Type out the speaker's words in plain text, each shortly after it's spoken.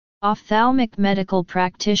Ophthalmic medical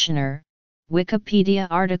practitioner, Wikipedia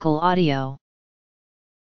article audio.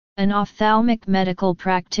 An ophthalmic medical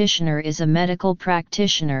practitioner is a medical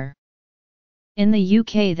practitioner. In the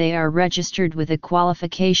UK they are registered with a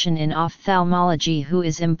qualification in ophthalmology who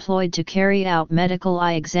is employed to carry out medical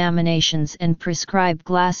eye examinations and prescribe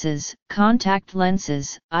glasses, contact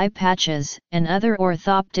lenses, eye patches, and other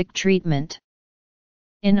orthoptic treatment.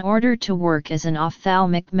 In order to work as an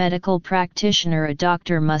ophthalmic medical practitioner, a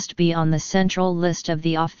doctor must be on the central list of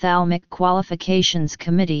the Ophthalmic Qualifications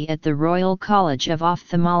Committee at the Royal College of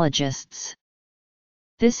Ophthalmologists.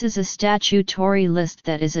 This is a statutory list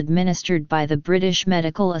that is administered by the British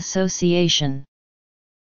Medical Association.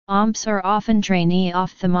 OMPs are often trainee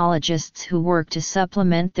ophthalmologists who work to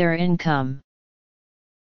supplement their income.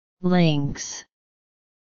 Links.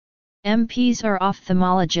 MPs are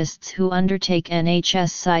ophthalmologists who undertake NHS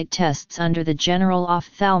sight tests under the General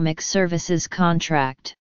Ophthalmic Services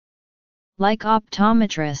contract. Like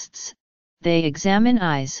optometrists, they examine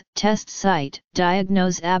eyes, test sight,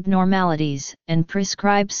 diagnose abnormalities, and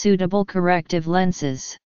prescribe suitable corrective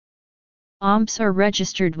lenses. OMPs are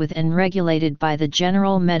registered with and regulated by the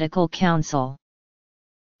General Medical Council.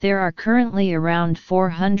 There are currently around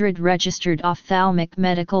 400 registered ophthalmic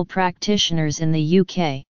medical practitioners in the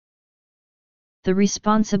UK. The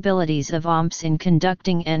responsibilities of OMPs in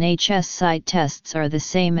conducting NHS sight tests are the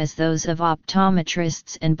same as those of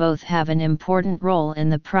optometrists, and both have an important role in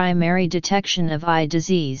the primary detection of eye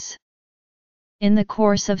disease. In the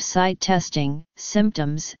course of sight testing,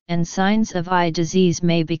 symptoms and signs of eye disease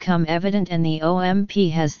may become evident, and the OMP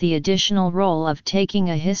has the additional role of taking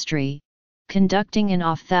a history, conducting an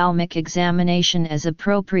ophthalmic examination as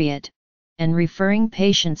appropriate, and referring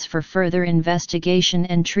patients for further investigation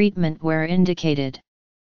and treatment where indicated.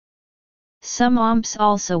 Some OMPs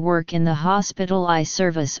also work in the hospital eye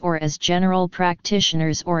service or as general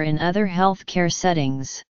practitioners or in other healthcare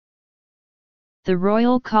settings. The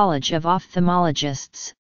Royal College of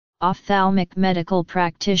Ophthalmologists, Ophthalmic Medical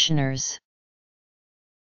Practitioners.